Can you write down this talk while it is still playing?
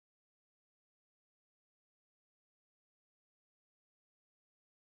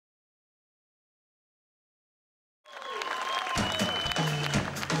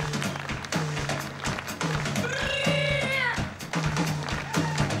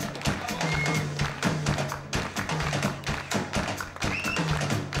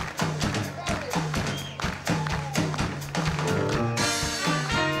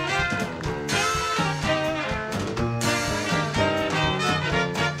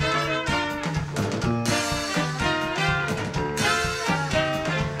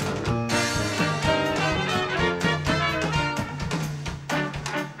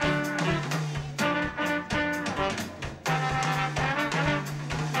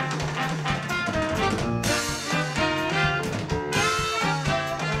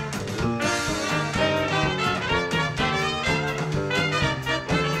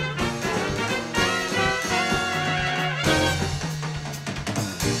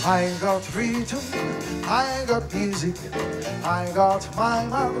I got rhythm, I got music, I got my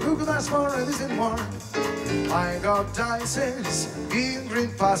mouth, who could ask for anything more? I got dices in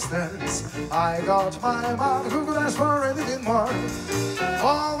green pastels, I got my mouth, who could ask for anything more?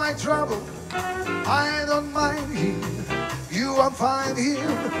 All my trouble, I don't mind him, you won't find him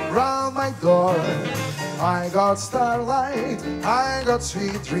round my door. I got starlight, I got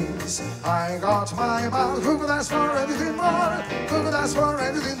sweet dreams, I got my mouth, who could ask for anything more? Who could ask for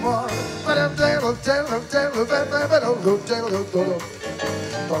anything more? But I'm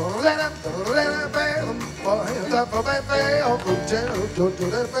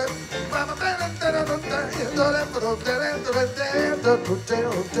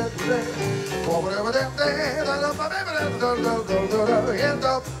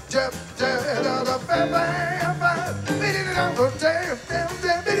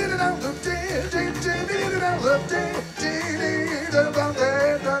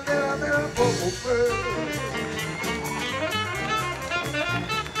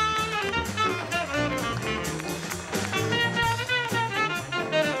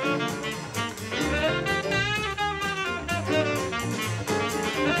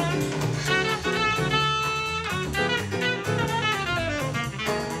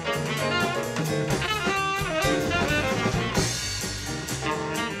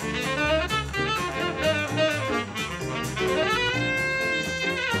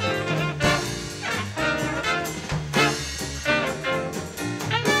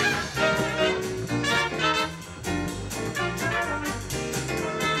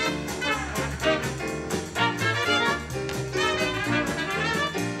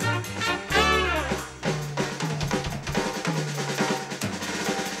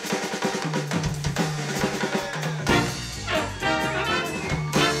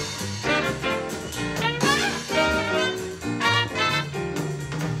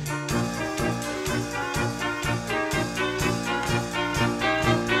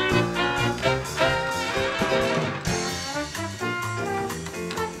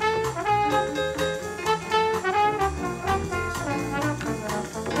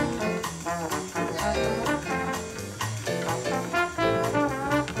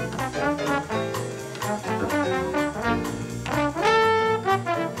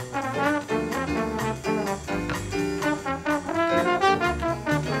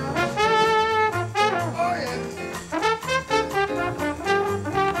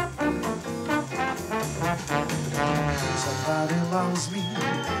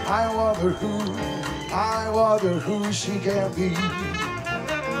who she can be.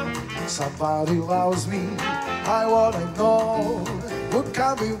 Somebody loves me, I wanna know what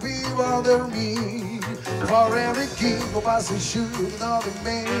can be under me. For every king who passes should another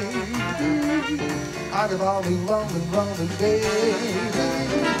maybe. I'm an only lonely baby.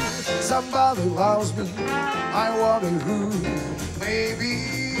 Somebody loves me, I wonder who. Maybe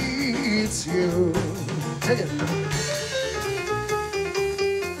it's you. Take it.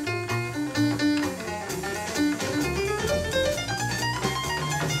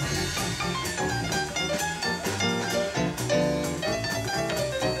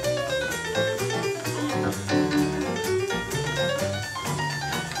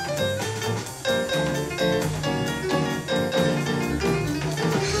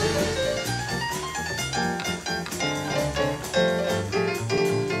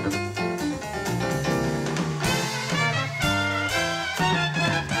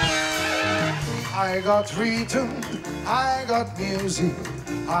 I got rhythm, I got music,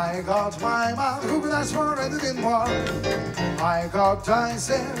 I got my mouth, who could ask for anything more? I got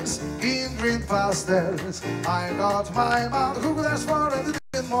dices in green pastels, I got my mouth, who could ask for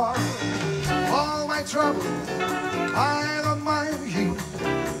anything more? All my trouble, I don't mind him,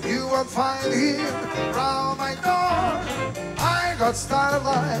 you won't find him round my door. I got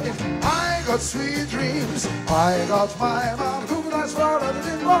starlight, I got sweet dreams, I got my mouth, who could ask for anything more?